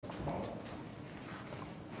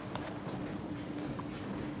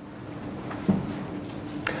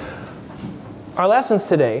Our lessons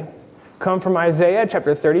today come from Isaiah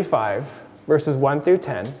chapter 35, verses 1 through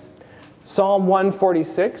 10, Psalm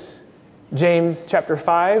 146, James chapter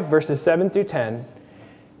 5, verses 7 through 10,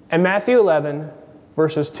 and Matthew 11,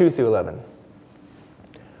 verses 2 through 11.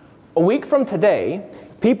 A week from today,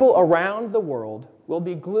 people around the world will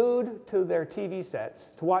be glued to their TV sets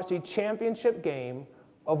to watch the championship game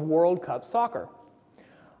of World Cup soccer.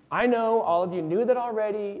 I know all of you knew that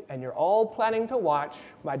already, and you're all planning to watch,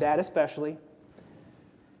 my dad especially.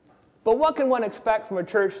 But what can one expect from a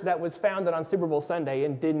church that was founded on Super Bowl Sunday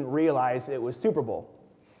and didn't realize it was Super Bowl?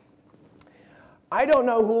 I don't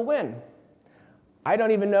know who will win. I don't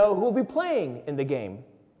even know who will be playing in the game.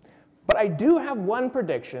 But I do have one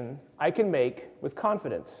prediction I can make with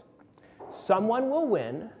confidence. Someone will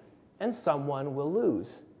win and someone will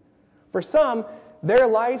lose. For some, their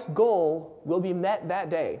life's goal will be met that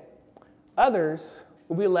day. Others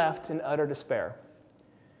will be left in utter despair.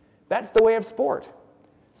 That's the way of sport.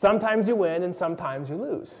 Sometimes you win and sometimes you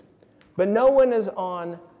lose. But no one is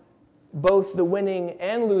on both the winning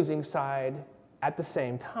and losing side at the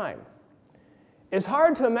same time. It's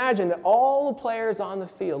hard to imagine that all the players on the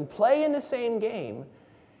field play in the same game,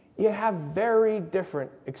 yet have very different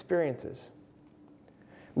experiences.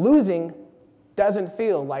 Losing doesn't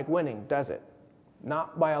feel like winning, does it?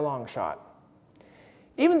 Not by a long shot.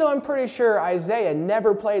 Even though I'm pretty sure Isaiah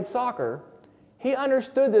never played soccer, he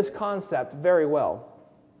understood this concept very well.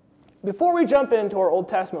 Before we jump into our Old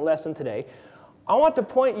Testament lesson today, I want to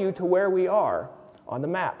point you to where we are on the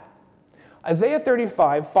map. Isaiah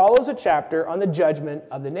 35 follows a chapter on the judgment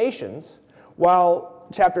of the nations, while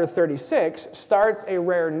chapter 36 starts a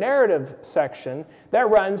rare narrative section that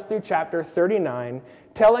runs through chapter 39,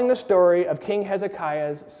 telling the story of King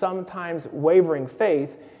Hezekiah's sometimes wavering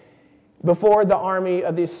faith before the army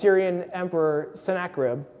of the Assyrian emperor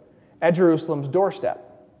Sennacherib at Jerusalem's doorstep.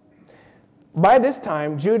 By this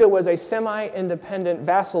time, Judah was a semi-independent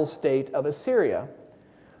vassal state of Assyria,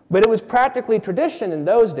 but it was practically tradition in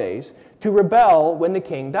those days to rebel when the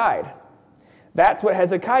king died. That's what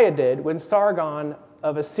Hezekiah did when Sargon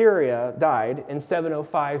of Assyria died in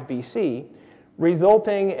 705 BC,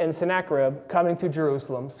 resulting in Sennacherib coming to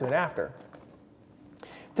Jerusalem soon after.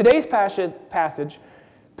 Today's passage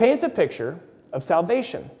paints a picture of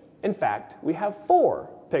salvation. In fact, we have 4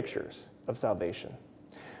 pictures of salvation.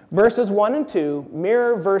 Verses 1 and 2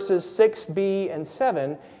 mirror verses 6b and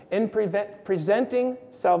 7 in presenting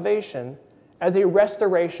salvation as a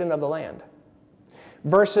restoration of the land.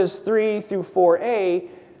 Verses 3 through 4a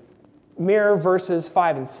mirror verses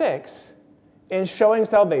 5 and 6 in showing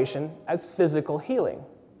salvation as physical healing.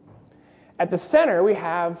 At the center, we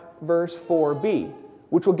have verse 4b,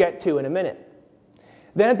 which we'll get to in a minute.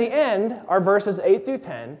 Then at the end are verses 8 through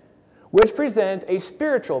 10, which present a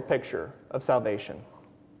spiritual picture of salvation.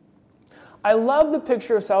 I love the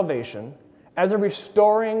picture of salvation as a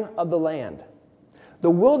restoring of the land. The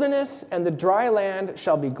wilderness and the dry land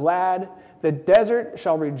shall be glad. The desert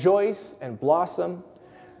shall rejoice and blossom.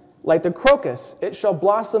 Like the crocus, it shall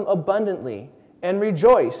blossom abundantly and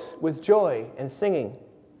rejoice with joy and singing.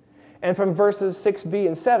 And from verses 6b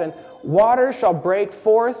and 7, water shall break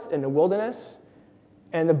forth in the wilderness,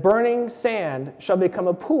 and the burning sand shall become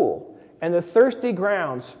a pool, and the thirsty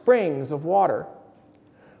ground springs of water.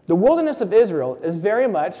 The wilderness of Israel is very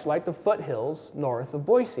much like the foothills north of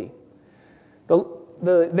Boise.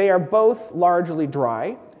 They are both largely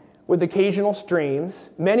dry, with occasional streams,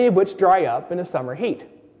 many of which dry up in the summer heat.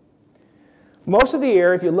 Most of the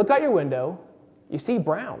year, if you look out your window, you see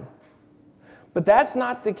brown. But that's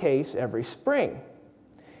not the case every spring.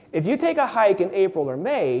 If you take a hike in April or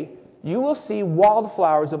May, you will see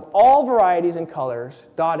wildflowers of all varieties and colors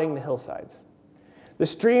dotting the hillsides. The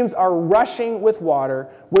streams are rushing with water,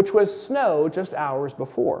 which was snow just hours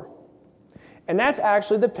before. And that's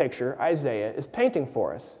actually the picture Isaiah is painting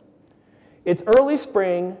for us. It's early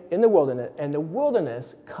spring in the wilderness, and the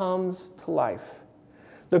wilderness comes to life.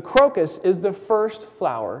 The crocus is the first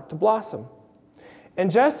flower to blossom. And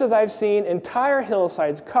just as I've seen entire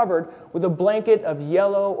hillsides covered with a blanket of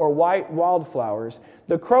yellow or white wildflowers,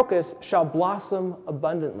 the crocus shall blossom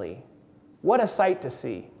abundantly. What a sight to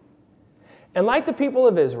see. And like the people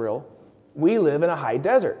of Israel, we live in a high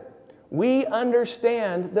desert. We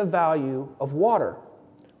understand the value of water.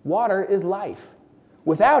 Water is life.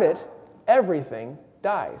 Without it, everything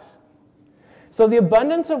dies. So the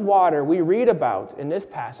abundance of water we read about in this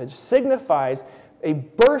passage signifies a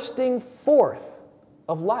bursting forth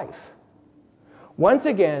of life. Once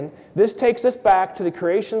again, this takes us back to the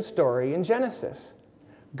creation story in Genesis.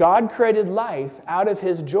 God created life out of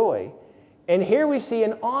his joy, and here we see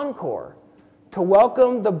an encore to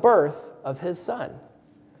welcome the birth of his son.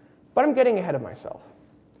 But I'm getting ahead of myself.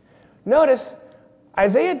 Notice,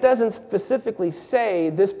 Isaiah doesn't specifically say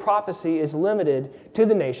this prophecy is limited to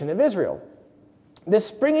the nation of Israel. This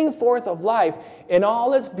springing forth of life in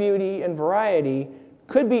all its beauty and variety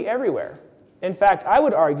could be everywhere. In fact, I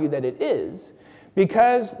would argue that it is,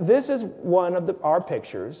 because this is one of our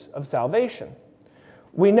pictures of salvation.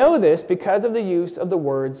 We know this because of the use of the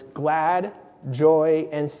words glad, joy,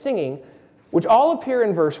 and singing, which all appear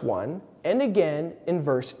in verse 1 and again in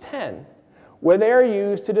verse 10, where they are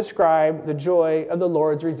used to describe the joy of the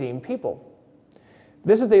Lord's redeemed people.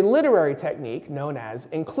 This is a literary technique known as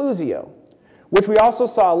inclusio, which we also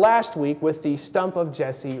saw last week with the stump of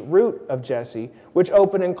Jesse, root of Jesse, which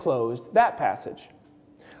opened and closed that passage.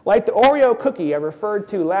 Like the Oreo cookie I referred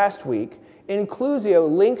to last week, inclusio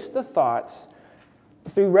links the thoughts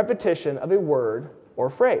through repetition of a word or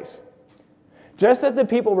phrase. Just as the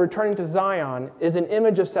people returning to Zion is an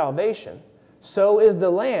image of salvation, so is the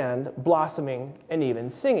land blossoming and even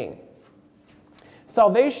singing.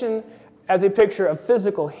 Salvation as a picture of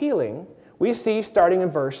physical healing, we see starting in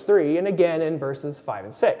verse 3 and again in verses 5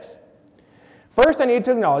 and 6. First, I need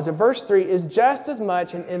to acknowledge that verse 3 is just as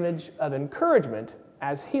much an image of encouragement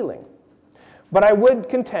as healing. But I would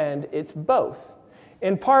contend it's both,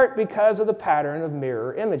 in part because of the pattern of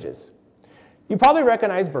mirror images. You probably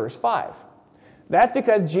recognize verse 5. That's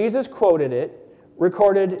because Jesus quoted it,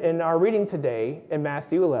 recorded in our reading today in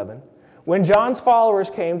Matthew 11, when John's followers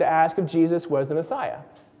came to ask if Jesus was the Messiah.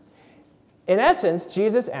 In essence,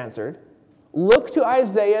 Jesus answered, "Look to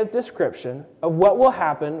Isaiah's description of what will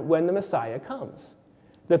happen when the Messiah comes.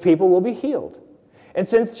 The people will be healed." And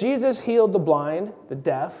since Jesus healed the blind, the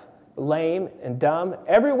deaf, the lame, and dumb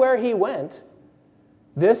everywhere he went,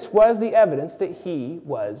 this was the evidence that he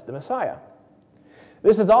was the Messiah.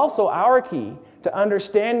 This is also our key to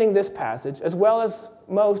understanding this passage as well as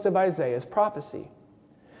most of Isaiah's prophecy.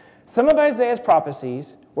 Some of Isaiah's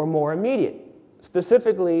prophecies were more immediate,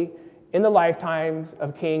 specifically in the lifetimes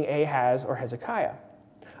of King Ahaz or Hezekiah.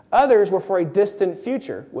 Others were for a distant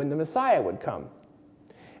future when the Messiah would come.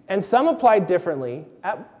 And some applied differently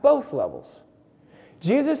at both levels.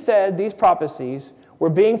 Jesus said these prophecies were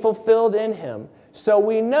being fulfilled in him, so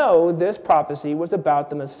we know this prophecy was about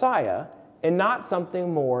the Messiah and not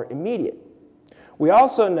something more immediate. We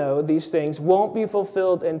also know these things won't be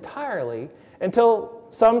fulfilled entirely until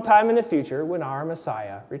sometime in the future when our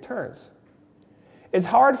Messiah returns. It's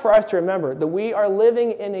hard for us to remember that we are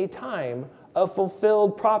living in a time of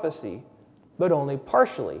fulfilled prophecy, but only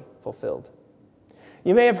partially fulfilled.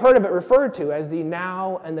 You may have heard of it referred to as the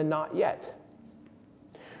now and the not yet.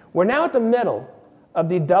 We're now at the middle of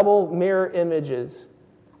the double mirror images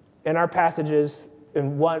in our passages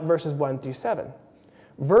in verses 1 through 7.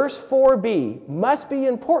 Verse 4b must be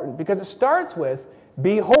important because it starts with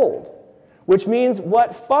 "behold," which means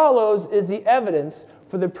what follows is the evidence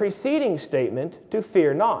for the preceding statement to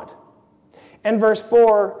fear not. And verse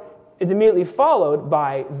 4 is immediately followed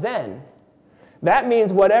by "then." That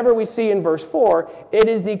means whatever we see in verse 4, it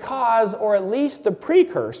is the cause or at least the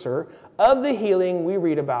precursor of the healing we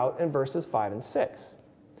read about in verses 5 and 6.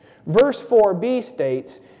 Verse 4b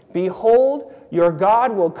states, "Behold, your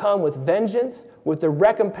God will come with vengeance, with the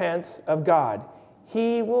recompense of God.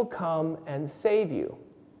 He will come and save you."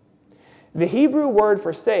 The Hebrew word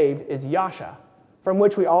for save is yasha, from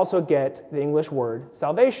which we also get the English word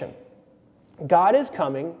salvation. God is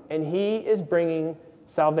coming and he is bringing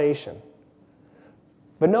salvation.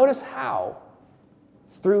 But notice how?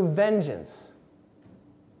 Through vengeance.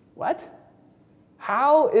 What?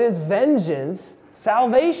 How is vengeance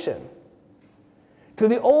salvation? To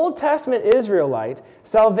the Old Testament Israelite,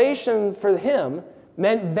 salvation for him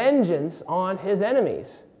meant vengeance on his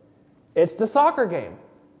enemies. It's the soccer game.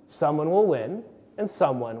 Someone will win and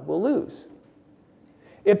someone will lose.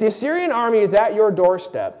 If the Assyrian army is at your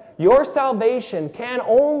doorstep, your salvation can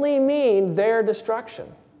only mean their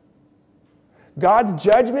destruction. God's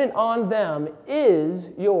judgment on them is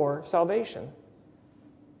your salvation.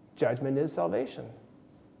 Judgment is salvation.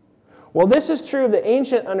 While this is true of the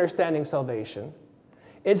ancient understanding of salvation,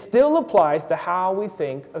 it still applies to how we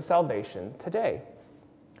think of salvation today.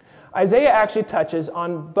 Isaiah actually touches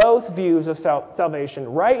on both views of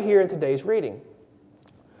salvation right here in today's reading.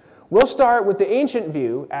 We'll start with the ancient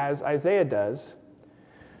view, as Isaiah does.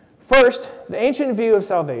 First, the ancient view of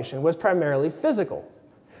salvation was primarily physical.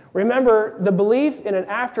 Remember, the belief in an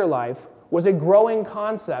afterlife was a growing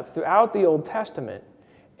concept throughout the Old Testament.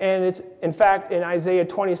 And it's, in fact, in Isaiah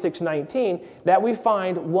 26:19 that we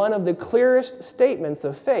find one of the clearest statements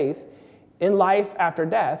of faith in life after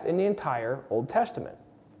death in the entire Old Testament.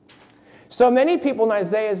 So many people in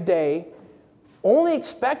Isaiah's day only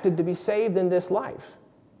expected to be saved in this life.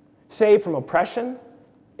 saved from oppression,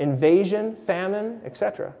 invasion, famine,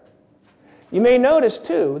 etc. You may notice,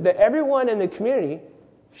 too, that everyone in the community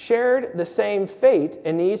shared the same fate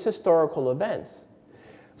in these historical events.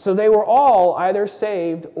 So they were all either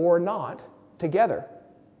saved or not together.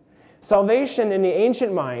 Salvation in the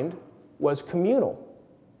ancient mind was communal.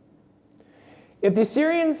 If the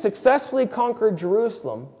Assyrians successfully conquered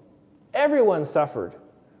Jerusalem, everyone suffered,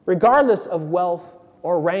 regardless of wealth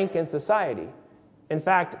or rank in society. In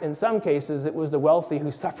fact, in some cases, it was the wealthy who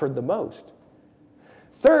suffered the most.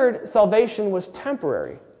 Third, salvation was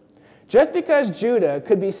temporary. Just because Judah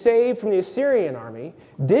could be saved from the Assyrian army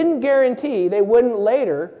didn't guarantee they wouldn't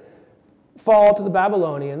later fall to the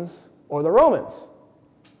Babylonians or the Romans.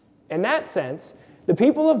 In that sense, the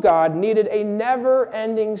people of God needed a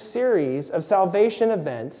never-ending series of salvation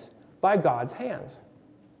events by God's hands.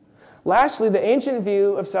 Lastly, the ancient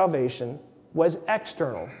view of salvation was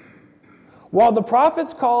external. While the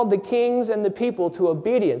prophets called the kings and the people to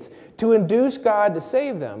obedience to induce God to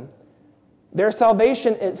save them, their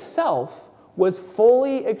salvation itself was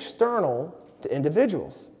fully external to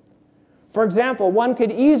individuals. For example, one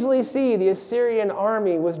could easily see the Assyrian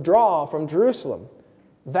army withdraw from Jerusalem.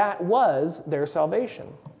 That was their salvation.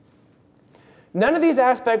 None of these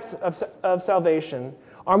aspects of salvation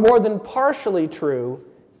are more than partially true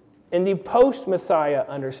in the post-Messiah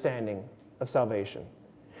understanding of salvation.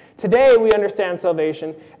 Today, we understand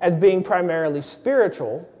salvation as being primarily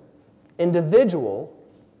spiritual, individual,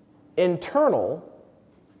 internal,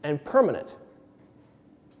 and permanent.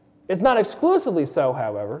 It's not exclusively so,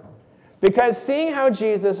 however, because seeing how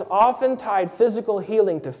Jesus often tied physical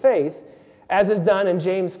healing to faith, as is done in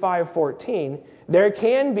James 5:14, there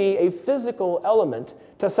can be a physical element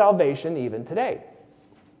to salvation even today.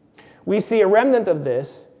 We see a remnant of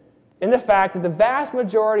this in the fact that the vast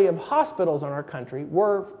majority of hospitals in our country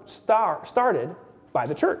were started by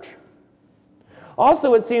the church.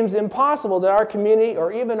 Also, it seems impossible that our community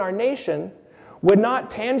or even our nation would not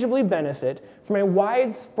tangibly benefit from a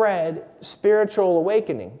widespread spiritual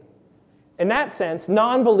awakening. In that sense,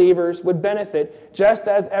 non-believers would benefit just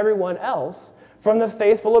as everyone else from the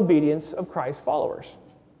faithful obedience of Christ's followers.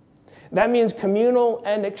 That means communal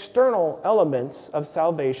and external elements of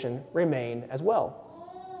salvation remain as well.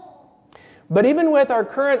 But even with our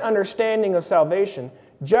current understanding of salvation,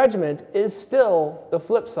 judgment is still the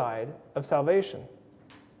flip side of salvation.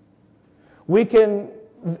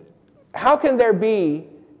 How can there be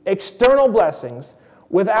external blessings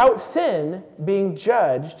without sin being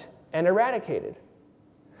judged and eradicated?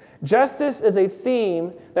 Justice is a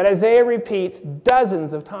theme that Isaiah repeats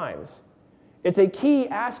dozens of times. It's a key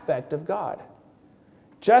aspect of God.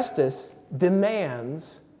 Justice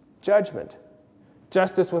demands judgment.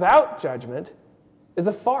 Justice without judgment is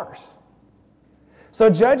a farce. So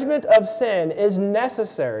judgment of sin is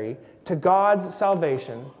necessary to God's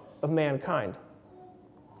salvation of mankind.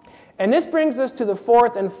 And this brings us to the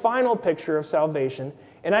fourth and final picture of salvation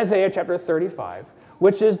in Isaiah chapter 35,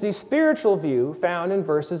 which is the spiritual view found in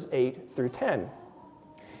verses 8 through 10.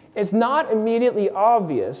 It's not immediately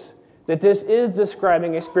obvious that this is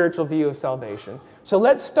describing a spiritual view of salvation, so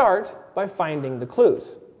let's start by finding the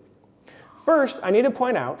clues. First, I need to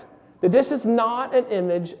point out that this is not an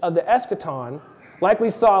image of the eschaton like we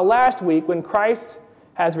saw last week when Christ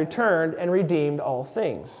has returned and redeemed all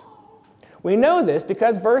things. We know this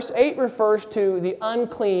because verse 8 refers to the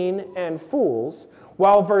unclean and fools,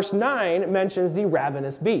 while verse 9 mentions the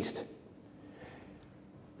ravenous beast.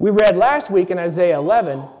 We read last week in Isaiah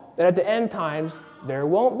 11 that at the end times there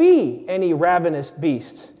won't be any ravenous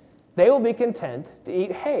beasts. They will be content to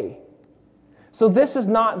eat hay. So this is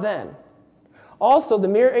not then. Also, the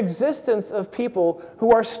mere existence of people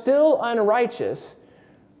who are still unrighteous,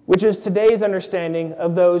 which is today's understanding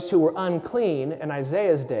of those who were unclean in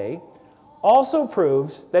Isaiah's day, also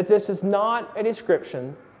proves that this is not a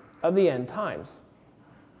description of the end times.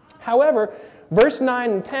 However, verse 9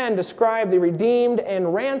 and 10 describe the redeemed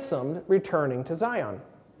and ransomed returning to Zion.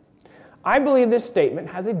 I believe this statement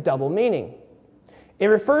has a double meaning. It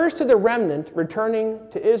refers to the remnant returning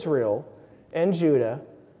to Israel and Judah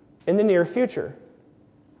in the near future,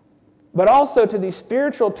 but also to the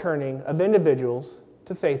spiritual turning of individuals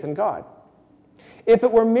to faith in God. If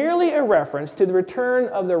it were merely a reference to the return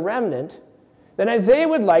of the remnant, then Isaiah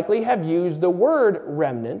would likely have used the word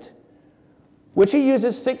remnant, which he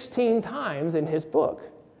uses 16 times in his book.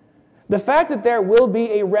 The fact that there will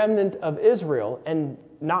be a remnant of Israel and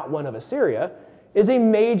not one of Assyria is a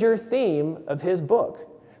major theme of his book.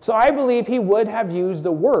 So I believe he would have used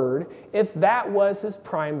the word if that was his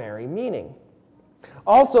primary meaning.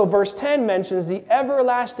 Also, verse 10 mentions the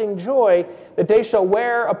everlasting joy that they shall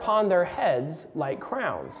wear upon their heads like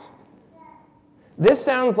crowns. This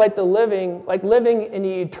sounds like living in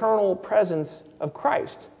the eternal presence of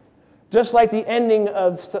Christ. Just like the ending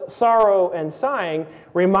of sorrow and sighing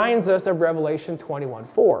reminds us of Revelation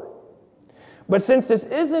 21:4. But since this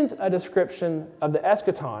isn't a description of the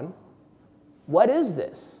eschaton, what is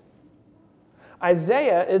this?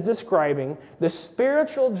 Isaiah is describing the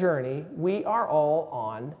spiritual journey we are all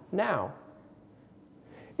on now.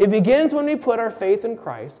 It begins when we put our faith in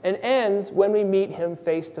Christ and ends when we meet him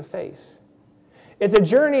face to face. It's a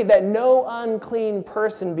journey that no unclean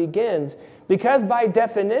person begins because by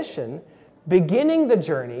definition, beginning the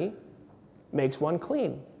journey makes one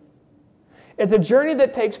clean. It's a journey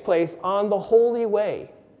that takes place on the holy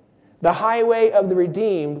way, the highway of the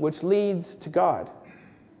redeemed, which leads to God.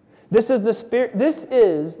 This is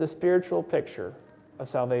the spiritual picture of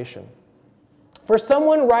salvation. For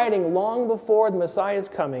someone writing long before the Messiah's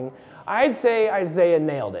coming, I'd say Isaiah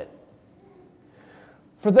nailed it.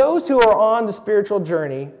 For those who are on the spiritual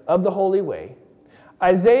journey of the holy way,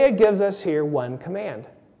 Isaiah gives us here one command.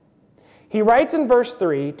 He writes in verse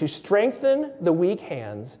 3 to strengthen the weak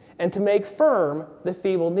hands and to make firm the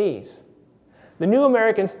feeble knees. The New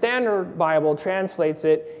American Standard Bible translates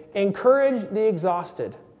it, encourage the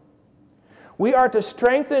exhausted. We are to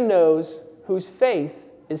strengthen those whose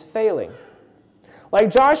faith is failing.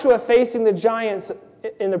 Like Joshua facing the giants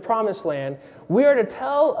in the promised land, we are to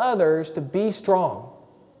tell others to be strong.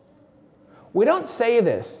 We don't say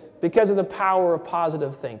this because of the power of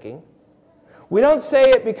positive thinking. We don't say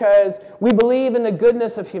it because we believe in the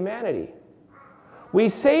goodness of humanity. We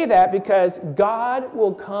say that because God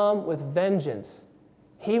will come with vengeance.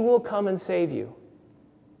 He will come and save you.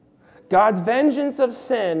 God's vengeance of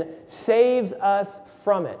sin saves us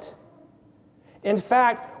from it. In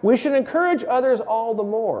fact, we should encourage others all the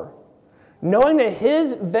more, knowing that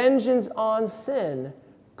his vengeance on sin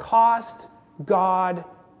cost God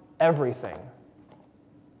everything.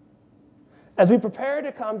 As we prepare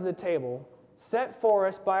to come to the table set for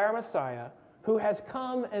us by our Messiah, who has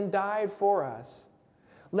come and died for us,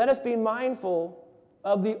 let us be mindful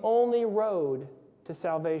of the only road to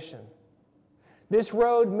salvation. This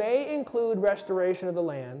road may include restoration of the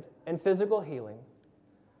land and physical healing,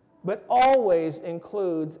 but always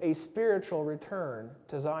includes a spiritual return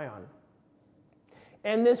to Zion.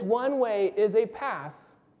 And this one way is a path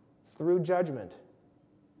through judgment.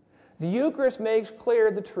 The Eucharist makes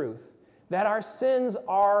clear the truth that our sins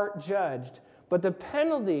are judged, but the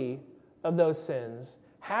penalty of those sins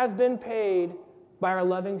has been paid by our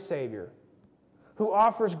loving Savior, who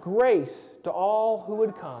offers grace to all who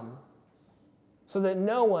would come, so that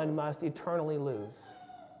no one must eternally lose.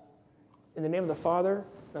 In the name of the Father,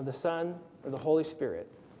 and of the Son, and of the Holy Spirit.